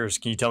 shift gears.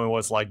 Can you tell me what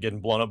it's like getting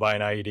blown up by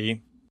an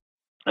IED?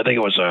 I think it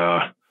was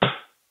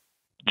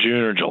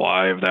June or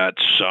July of that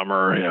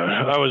summer.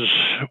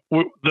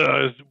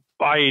 The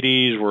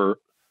IEDs were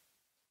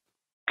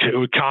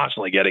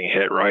constantly getting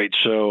hit, right?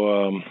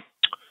 So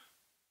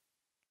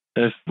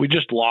if we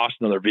just lost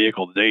another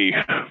vehicle the day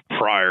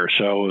prior.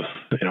 So,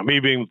 me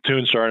being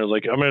platoon sergeant, I was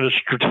like, I'm going to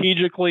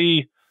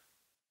strategically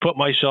put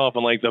myself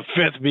in like the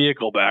 5th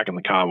vehicle back in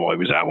the convoy,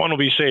 because that one will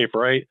be safe,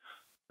 right?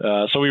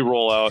 So we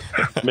roll out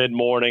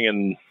mid-morning,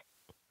 and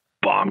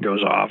bomb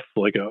goes off,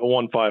 like a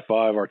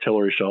 155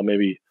 artillery shell,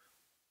 maybe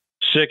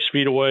 6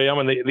 feet away. I'm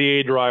in the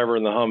A driver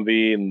in the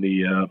Humvee, and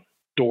the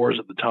doors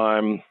at the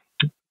time,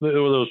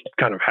 there were those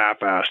kind of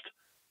half-assed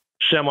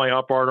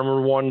semi-up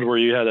armor ones where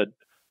you had a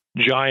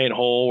giant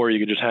hole where you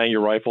could just hang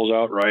your rifles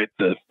out, right?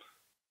 The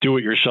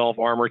do-it-yourself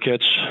armor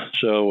kits.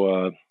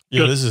 So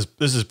this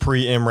is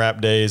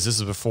pre-MRAP days. This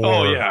is before.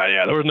 Oh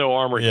yeah. There was no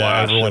armor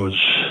class. Everyone...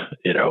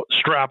 It was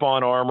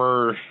strap-on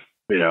armor,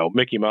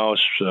 Mickey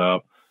Mouse.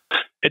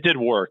 It did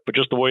work, but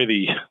just the way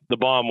the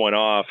bomb went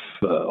off,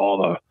 all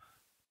the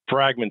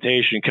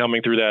fragmentation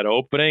coming through that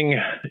opening,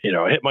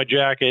 hit my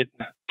jacket,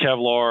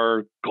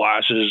 Kevlar,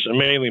 glasses, and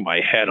mainly my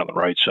head on the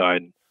right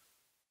side,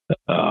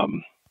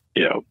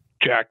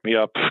 jacked me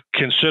up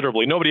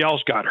considerably. Nobody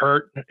else got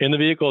hurt in the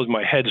vehicle.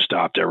 My head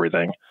stopped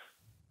everything.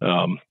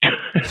 But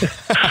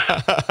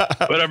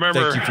I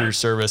remember, thank you for your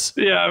service.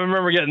 Yeah, I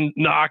remember getting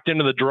knocked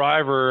into the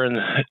driver,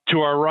 and to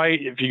our right,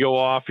 if you go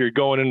off, you're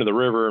going into the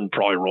river and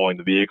probably rolling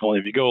the vehicle. And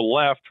if you go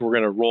left, we're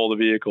going to roll the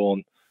vehicle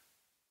and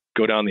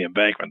go down the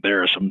embankment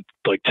there. So I'm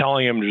like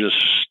telling him to just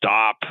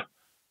stop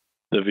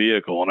the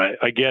vehicle. And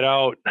I get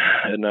out,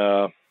 and,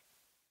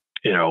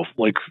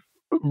 like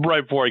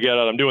right before I get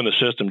out, I'm doing the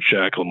system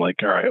check. I'm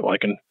like, all right, well, I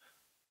can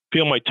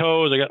feel my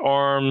toes. I got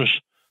arms.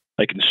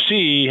 I can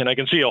see, and I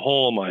can see a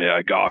hole in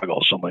my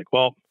goggles. So I'm like,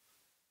 well,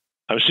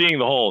 I'm seeing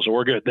the hole, so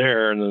we're good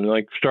there. And then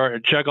like start to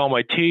check all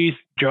my teeth,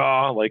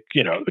 jaw, like,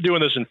 you know, doing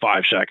this in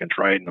 5 seconds,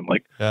 right? And I'm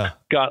like,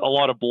 got a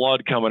lot of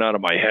blood coming out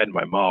of my head and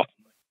my mouth.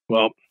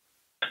 Well,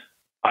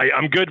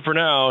 I'm good for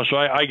now. So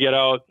I get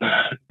out,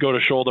 go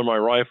to shoulder my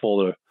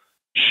rifle to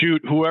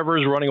shoot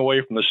whoever's running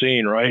away from the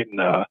scene, right?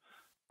 And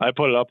I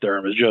put it up there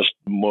and it was just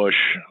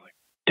mush. Like,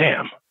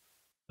 damn,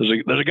 there's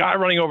a guy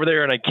running over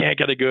there and I can't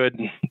get a good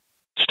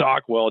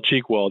stock weld,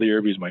 cheek weld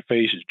here because my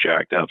face is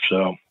jacked up.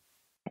 So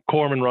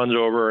Corpsman runs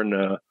over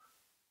and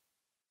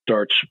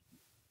starts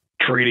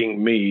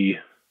treating me.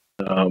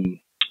 And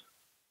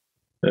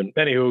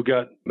anywho,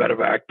 got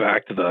medevac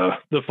back to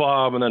the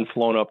FOB and then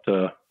flown up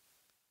to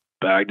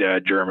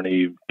Baghdad,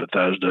 Germany,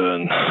 Bethesda,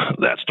 and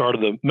that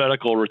started the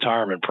medical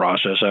retirement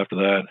process after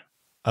that.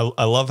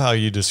 I love how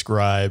you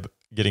describe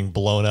getting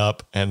blown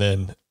up and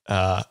then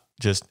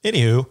just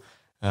anywho,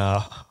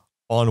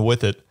 on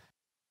with it.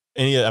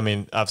 I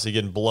mean, obviously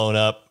getting blown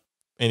up,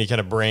 any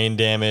kind of brain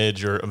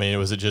damage, or, I mean,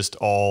 was it just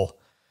all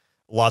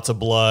lots of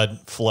blood,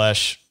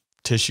 flesh,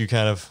 tissue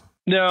kind of?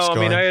 No, scarring?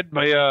 I mean, I had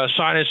my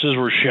sinuses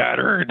were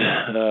shattered,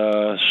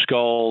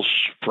 skulls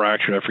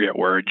fractured, I forget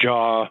where,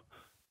 jaw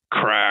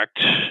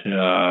cracked,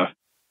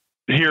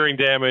 hearing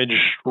damage,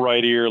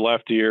 right ear,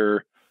 left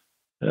ear.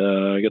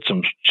 I got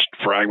some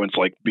fragments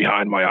like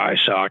behind my eye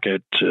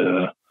socket.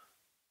 I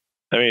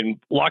mean,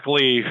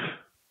 luckily,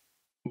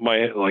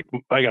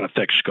 I got a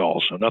thick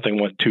skull, so nothing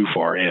went too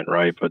far in,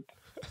 right? But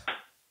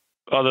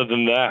other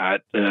than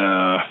that,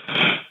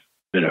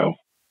 you know,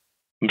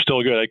 I'm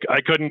still good.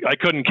 I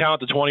couldn't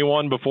count to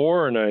 21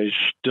 before, and I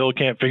still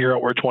can't figure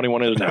out where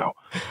 21 is now.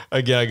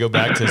 Again, I go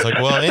back to it's like,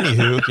 well,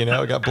 anywho, you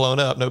know, it got blown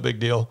up, no big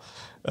deal.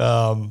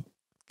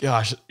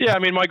 Gosh. Yeah, I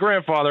mean, my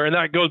grandfather, and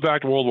that goes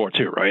back to World War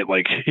II, right?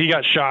 Like, he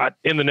got shot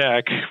in the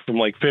neck from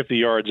like 50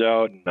 yards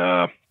out,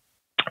 and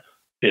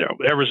you know,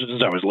 ever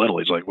since I was little,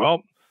 he's like,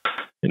 well,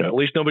 you know, at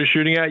least nobody's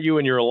shooting at you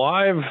and you're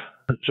alive,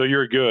 so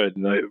you're good.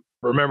 And I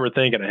remember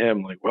thinking of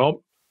him like,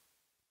 well,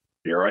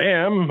 here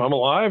I am, I'm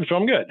alive, so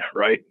I'm good,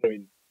 right? I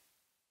mean,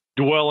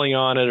 dwelling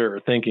on it or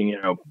thinking,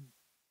 you know,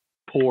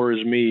 poor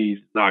as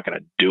me, not going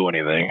to do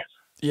anything.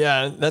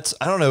 Yeah,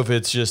 I don't know if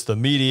it's just the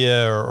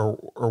media or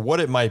what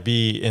it might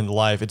be in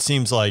life. It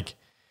seems like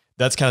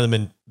that's kind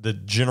of the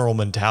general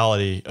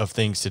mentality of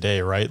things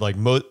today, right? Like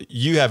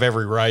you have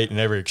every right and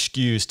every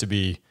excuse to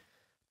be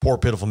poor,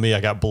 pitiful me,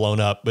 I got blown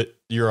up, but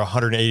you're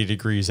 180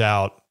 degrees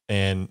out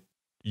and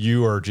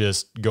you are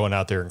just going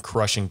out there and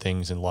crushing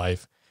things in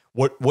life.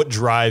 What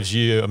drives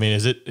you? I mean,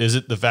 is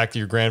it the fact that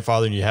your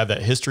grandfather and you have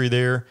that history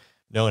there,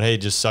 knowing, hey,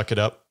 just suck it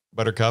up,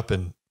 buttercup,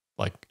 and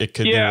like it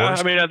could be worse?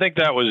 I mean, I think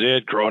that was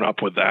it, growing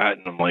up with that.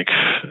 And I'm like,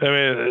 I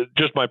mean,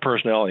 just my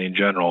personality in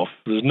general. If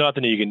there's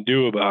nothing you can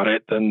do about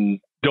it,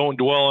 then don't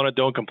dwell on it,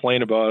 don't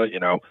complain about it,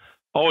 you know.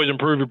 Always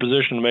improve your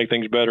position to make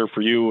things better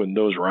for you and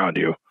those around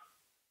you.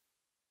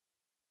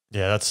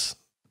 Yeah, that's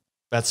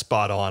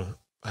spot on.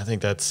 I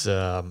think that's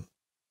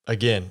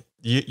again,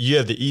 you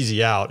have the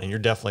easy out and you're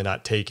definitely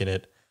not taking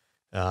it.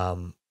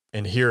 And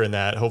hearing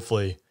that,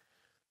 hopefully,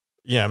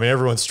 yeah, I mean,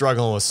 everyone's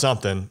struggling with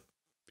something,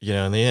 you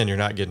know, in the end, you're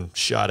not getting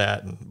shot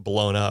at and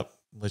blown up,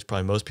 which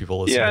probably most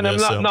people listen to and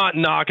this. I'm not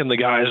knocking the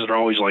guys that are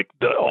always like,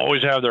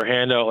 always have their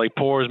hand out, like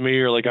poor as me,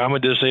 or like I'm a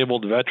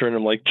disabled veteran.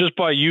 I'm like, just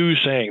by you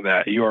saying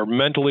that, you are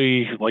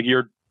mentally, like,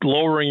 you're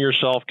lowering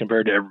yourself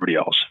compared to everybody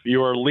else.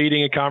 You are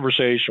leading a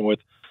conversation with,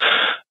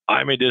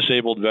 I'm a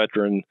disabled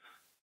veteran.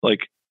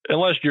 Like,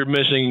 unless you're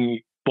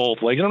missing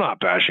both legs, I'm not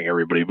bashing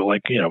everybody, but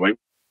like, you know, my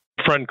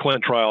friend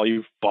Clint Trial,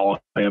 you follow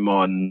him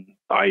on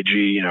IG,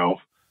 you know,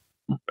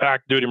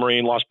 active duty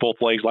Marine, lost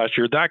both legs last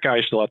year. That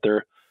guy's still out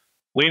there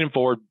leaning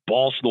forward,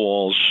 balls to the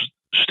walls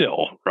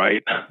still,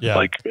 right? Yeah.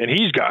 Like, and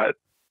he's got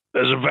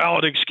as a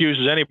valid excuse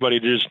as anybody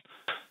to just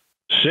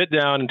sit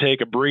down and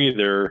take a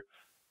breather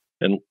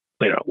and,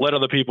 you know, let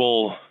other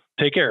people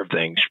take care of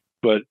things.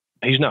 But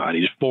he's not.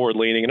 He's forward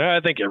leaning, and I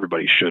think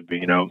everybody should be,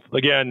 you know.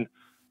 Again,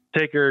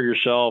 take care of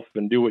yourself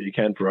and do what you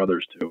can for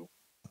others too.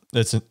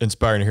 It's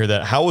inspiring to hear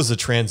that. How was the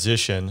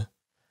transition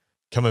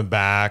coming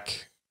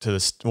back to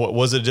this? What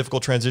was it, a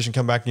difficult transition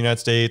coming back to the United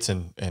States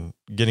and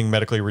getting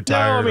medically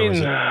retired? No, I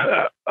mean,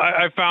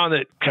 I found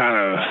it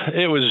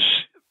it was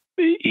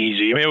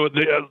easy. I mean,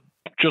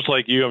 just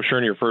like you, I'm sure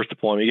in your first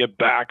deployment, you get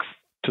back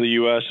to the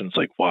U.S. and it's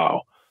like,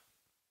 wow,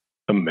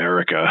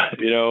 America,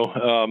 you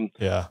know?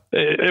 Yeah.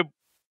 It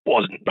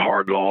wasn't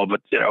hard at all,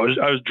 but, you know,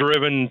 I was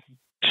driven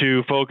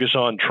to focus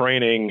on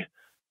training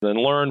and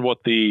learn what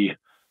the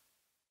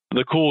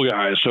cool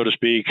guys, so to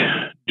speak,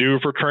 do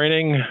for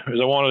training,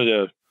 because I wanted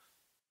to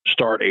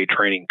start a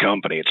training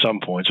company at some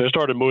point. So I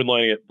started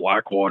moonlighting at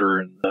Blackwater,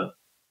 and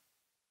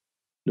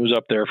it was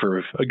up there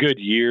for a good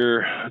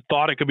year.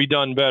 Thought it could be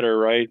done better,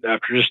 right?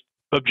 After just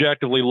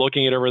objectively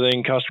looking at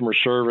everything, customer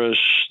service,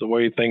 the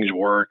way things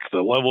work,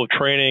 the level of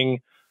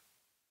training,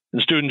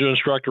 and student to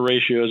instructor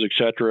ratios, et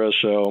cetera.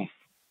 So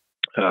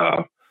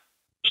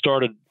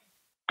started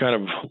kind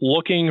of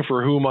looking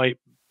for who might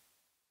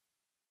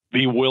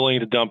be willing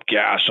to dump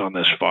gas on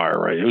this fire,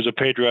 right? Who's a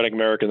patriotic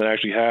American that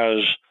actually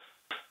has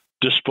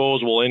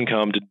disposable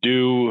income to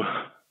do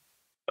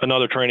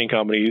another training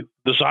company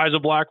the size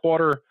of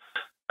Blackwater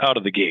out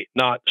of the gate,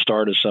 not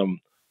start as some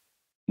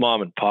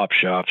mom and pop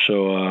shop.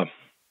 So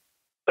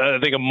I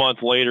think a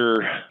month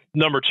later,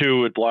 number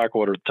 2 at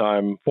Blackwater at the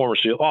time, former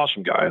SEAL,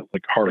 awesome guy,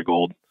 like heart of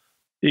gold.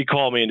 He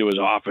called me into his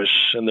office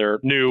in their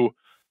new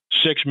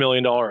 $6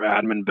 million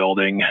admin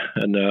building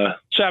and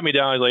sat me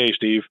down. He's like, "Hey,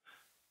 Steve,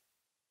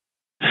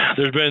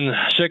 there's been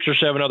 6 or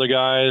 7 other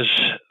guys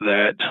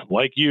that,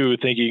 like you,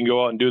 think you can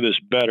go out and do this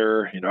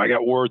better. You know, I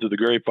got word through the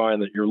grapevine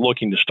that you're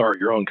looking to start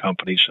your own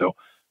company. So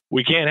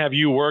we can't have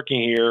you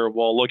working here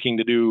while looking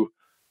to do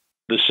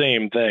the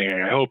same thing.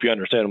 I hope you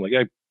understand." I'm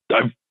like,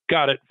 I've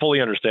got it,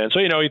 fully understand. So,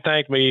 you know, he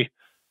thanked me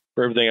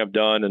for everything I've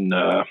done and,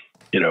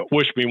 you know,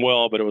 wished me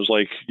well, but it was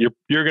like,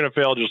 you're going to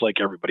fail just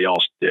like everybody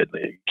else did.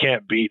 You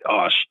can't beat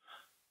us.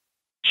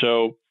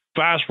 So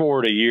fast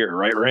forward a year,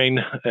 right, Rain?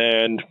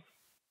 And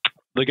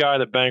the guy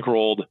that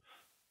bankrolled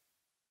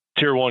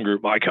Tier 1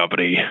 Group, my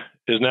company,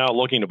 is now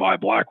looking to buy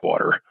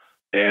Blackwater.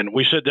 And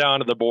we sit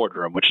down at the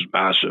boardroom, which is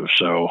massive.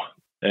 So,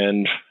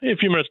 and a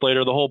few minutes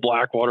later, the whole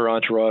Blackwater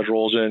entourage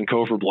rolls in,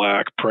 Kofor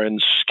Black,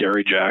 Prince,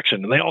 Gary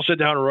Jackson, and they all sit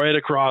down right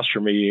across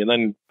from me. And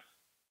then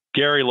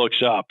Gary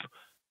looks up,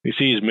 he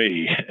sees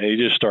me, and he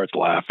just starts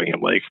laughing.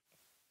 I'm like,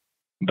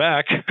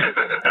 back.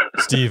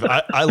 Steve,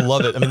 I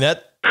love it. I mean,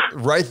 that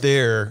right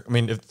there, I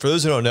mean, for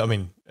those who don't know, I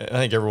mean, I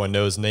think everyone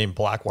knows the name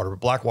Blackwater, but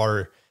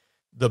Blackwater,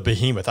 the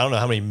behemoth, I don't know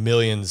how many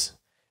millions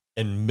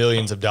and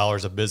millions of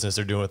dollars of business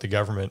they're doing with the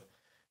government,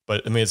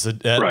 but I mean, it's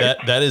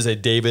that is a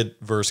David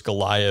versus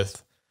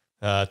Goliath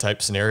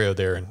type scenario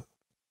there. And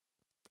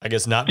I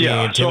guess not being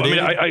intimidated.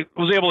 So, I mean,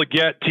 I was able to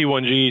get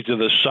T1G to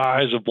the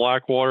size of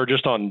Blackwater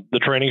just on the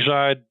training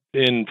side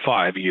in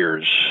 5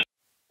 years.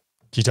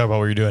 Can you talk about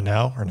what you're doing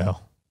now or no?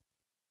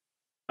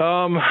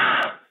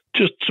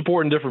 Just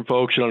supporting different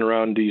folks in and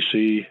around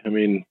DC. I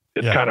mean,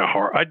 it's kind of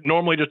hard. I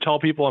normally just tell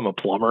people I'm a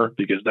plumber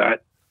because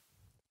that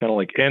kind of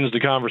like ends the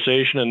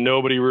conversation and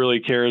nobody really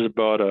cares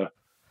about a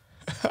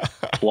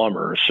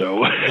plumber.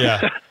 So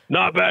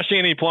not bashing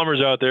any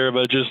plumbers out there,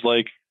 but just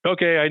like,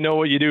 okay, I know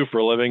what you do for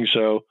a living.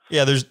 So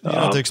yeah, there's, you don't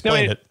have to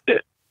explain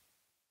it.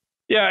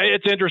 Yeah,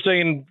 it's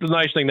interesting. The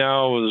nice thing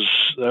now is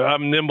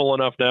I'm nimble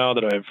enough now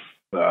that I've,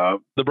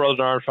 the Brothers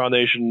in Arms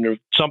Foundation, if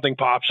something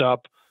pops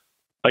up,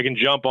 I can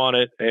jump on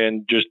it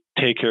and just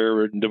take care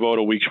of it and devote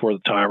a week's worth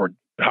of time or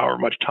however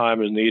much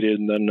time is needed.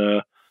 And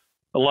then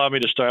allow me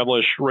to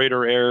establish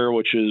Reichert Air,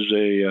 which is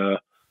a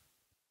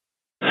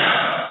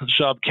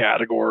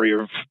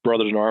subcategory of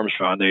Brothers in Arms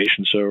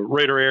Foundation. So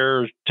Reichert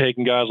Air is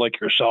taking guys like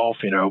yourself,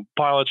 you know,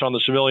 pilots on the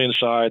civilian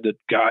side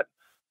that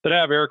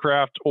have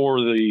aircraft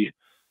or the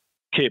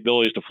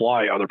capabilities to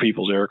fly other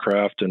people's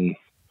aircraft. And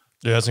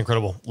yeah, that's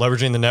incredible.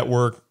 Leveraging the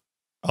network.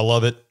 I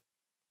love it.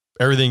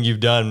 Everything you've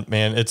done,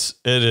 man, it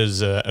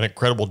is an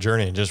incredible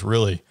journey and just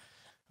really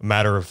a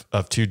matter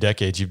of 2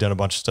 decades. You've done a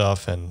bunch of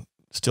stuff and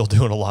still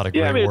doing a lot of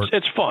great work.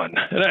 It's fun.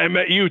 And I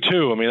met you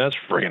too. I mean, that's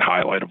a freaking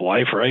highlight of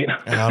life, right?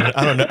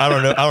 I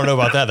don't know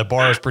about that. The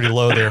bar is pretty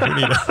low there.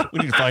 We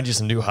need to find you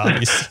some new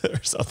hobbies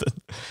or something.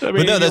 I mean,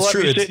 but no, that's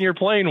true. You sit in your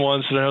plane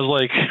once and I was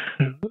like,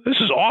 this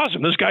is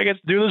awesome. This guy gets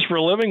to do this for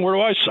a living. Where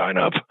do I sign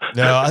up?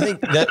 No, I think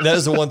that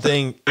is the one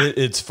thing.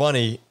 It's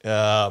funny.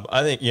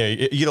 I think, you know,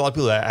 you get a lot of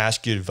people that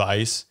ask you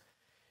advice.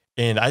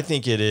 And I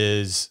think it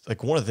is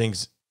like one of the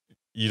things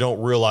you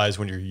don't realize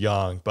when you're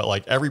young, but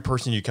like every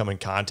person you come in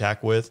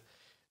contact with,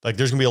 like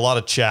there's gonna be a lot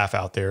of chaff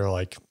out there.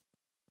 Like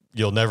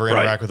you'll never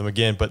interact with them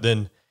again. But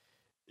then,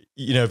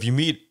 you know, if you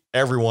meet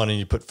everyone and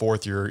you put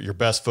forth your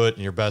best foot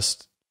and your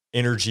best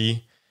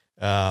energy,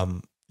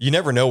 you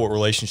never know what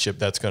relationship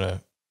that's going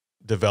to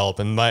develop.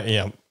 And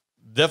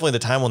definitely the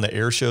time on the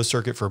air show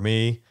circuit for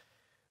me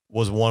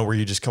was one where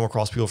you just come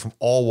across people from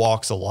all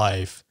walks of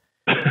life.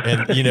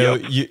 And, you know,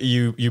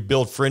 you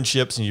build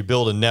friendships and you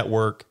build a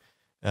network.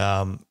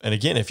 And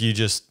again, if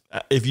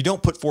you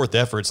don't put forth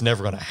effort, it's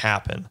never going to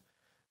happen.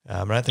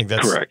 And I think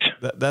that's correct.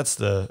 That's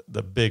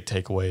the big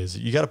takeaway is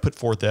you got to put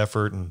forth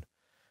effort and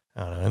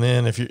I don't know. And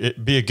then if you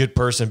be a good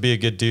person, be a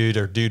good dude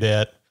or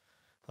dudette,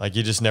 like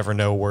you just never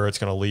know where it's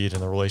going to lead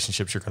and the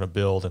relationships you're going to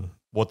build and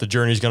what the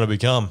journey is going to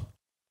become.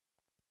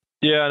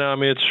 Yeah, no, I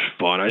mean, it's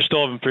fun. I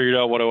still haven't figured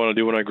out what I want to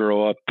do when I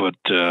grow up, but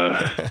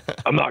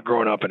I'm not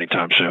growing up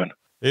anytime soon.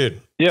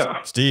 Dude.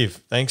 Yeah. Steve,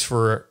 thanks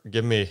for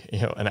giving me,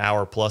 an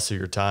hour plus of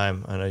your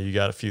time. I know you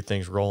got a few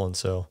things rolling,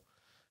 so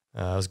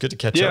it was good to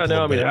catch up. Yeah,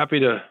 no, I mean,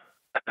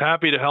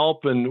 happy to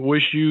help and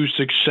wish you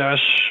success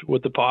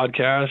with the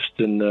podcast.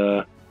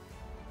 And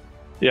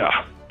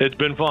yeah, it's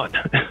been fun.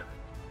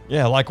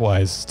 Yeah,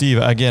 likewise. Steve,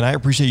 again, I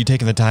appreciate you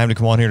taking the time to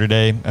come on here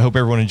today. I hope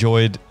everyone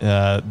enjoyed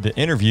the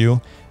interview.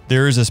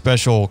 There is a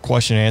special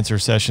question and answer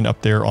session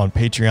up there on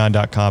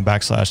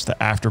patreon.com/the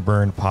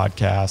Afterburn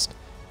podcast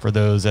for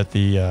those at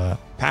the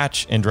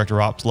patch and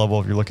director ops level.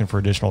 If you're looking for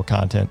additional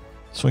content,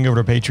 swing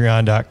over to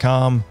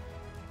patreon.com.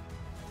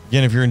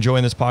 Again, if you're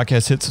enjoying this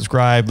podcast, hit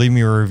subscribe, leave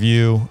me a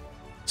review.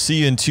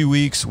 See you in 2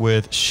 weeks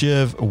with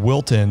Shiv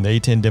Wilton, the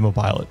A-10 demo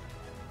pilot.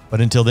 But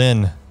until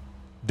then,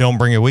 don't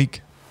bring a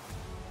week.